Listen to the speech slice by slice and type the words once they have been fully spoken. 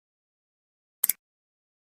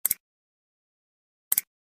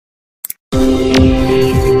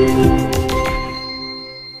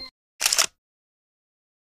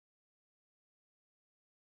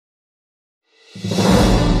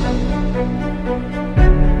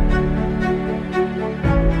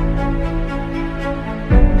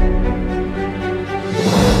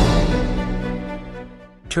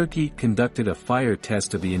Turkey conducted a fire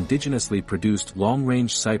test of the indigenously produced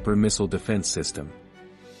long-range SIPER missile defense system.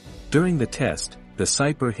 During the test, the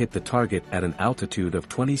SIPER hit the target at an altitude of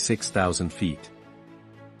 26,000 feet.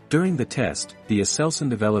 During the test, the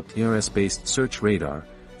Aselsan-developed IRS-based search radar,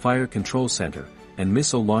 fire control center, and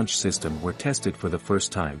missile launch system were tested for the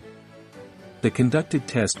first time. The conducted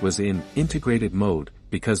test was in integrated mode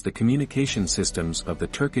because the communication systems of the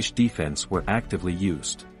Turkish defense were actively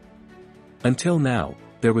used. Until now,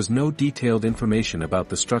 there was no detailed information about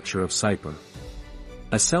the structure of SIPER.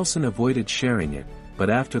 Aselsan avoided sharing it,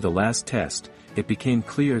 but after the last test, it became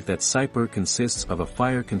clear that SIPER consists of a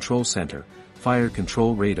fire control center, fire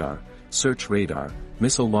control radar, search radar,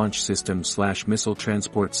 missile launch system/missile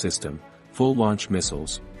transport system, full launch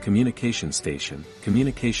missiles, communication station,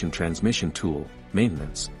 communication transmission tool,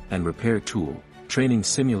 maintenance and repair tool, training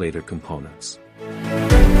simulator components.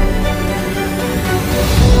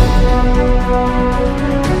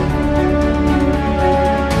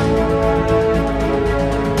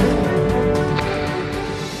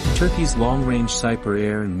 Turkey's long-range SIPER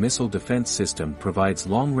air and missile defense system provides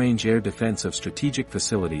long-range air defense of strategic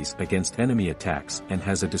facilities against enemy attacks and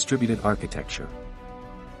has a distributed architecture.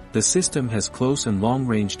 The system has close and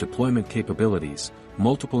long-range deployment capabilities,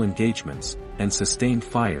 multiple engagements, and sustained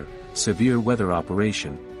fire, severe weather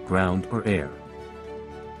operation, ground or air.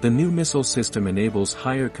 The new missile system enables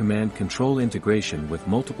higher command control integration with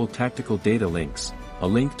multiple tactical data links, a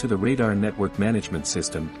link to the Radar Network Management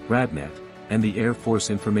System, RADNET, and the Air Force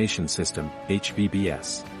Information System,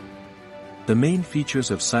 HVBS. The main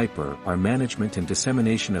features of SIPER are management and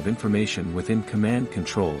dissemination of information within command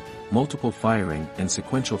control, multiple firing and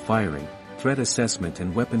sequential firing, threat assessment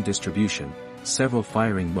and weapon distribution, several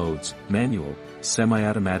firing modes, manual,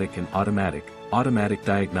 semi-automatic and automatic, automatic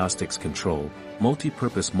diagnostics control,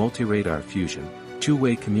 multi-purpose multi-radar fusion,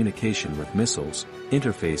 two-way communication with missiles,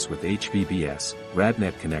 interface with HVBS,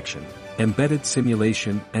 RADNET connection, embedded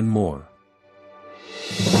simulation and more.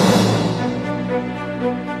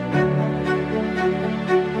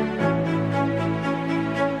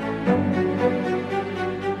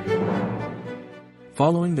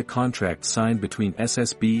 Following the contract signed between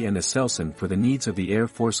SSB and Aselsan for the needs of the Air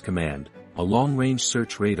Force Command, a long-range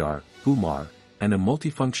search radar, UMAR, and a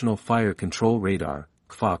multifunctional fire control radar,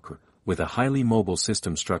 KFAKR, with a highly mobile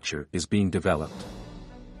system structure is being developed.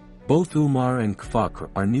 Both UMAR and KFAKR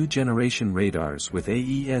are new generation radars with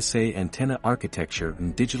AESA antenna architecture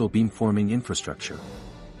and digital beamforming infrastructure.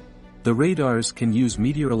 The radars can use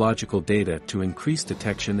meteorological data to increase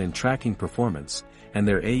detection and tracking performance, and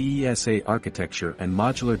their AESA architecture and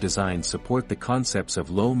modular design support the concepts of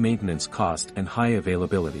low maintenance cost and high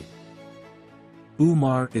availability.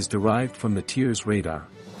 UMAR is derived from the TIRS radar.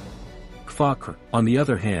 KFAKR, on the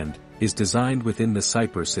other hand, is designed within the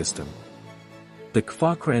SIPER system. The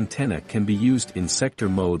KFAKR antenna can be used in sector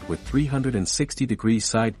mode with 360-degree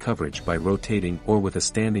side coverage by rotating or with a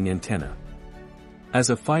standing antenna. As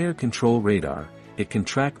a fire control radar, it can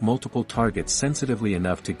track multiple targets sensitively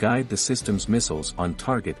enough to guide the system's missiles on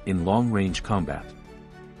target in long-range combat.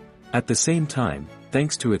 At the same time,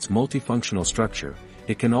 thanks to its multifunctional structure,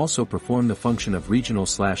 it can also perform the function of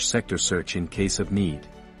regional/sector search in case of need.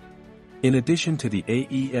 In addition to the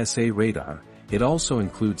AESA radar, it also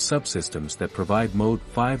includes subsystems that provide Mode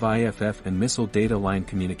 5 IFF and missile data line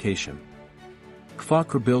communication.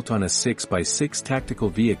 KFAKR built on a 6x6 tactical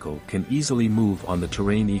vehicle can easily move on the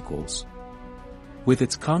terrain equals. With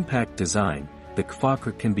its compact design, the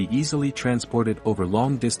KFAKR can be easily transported over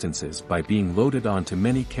long distances by being loaded onto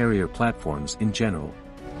many carrier platforms in general.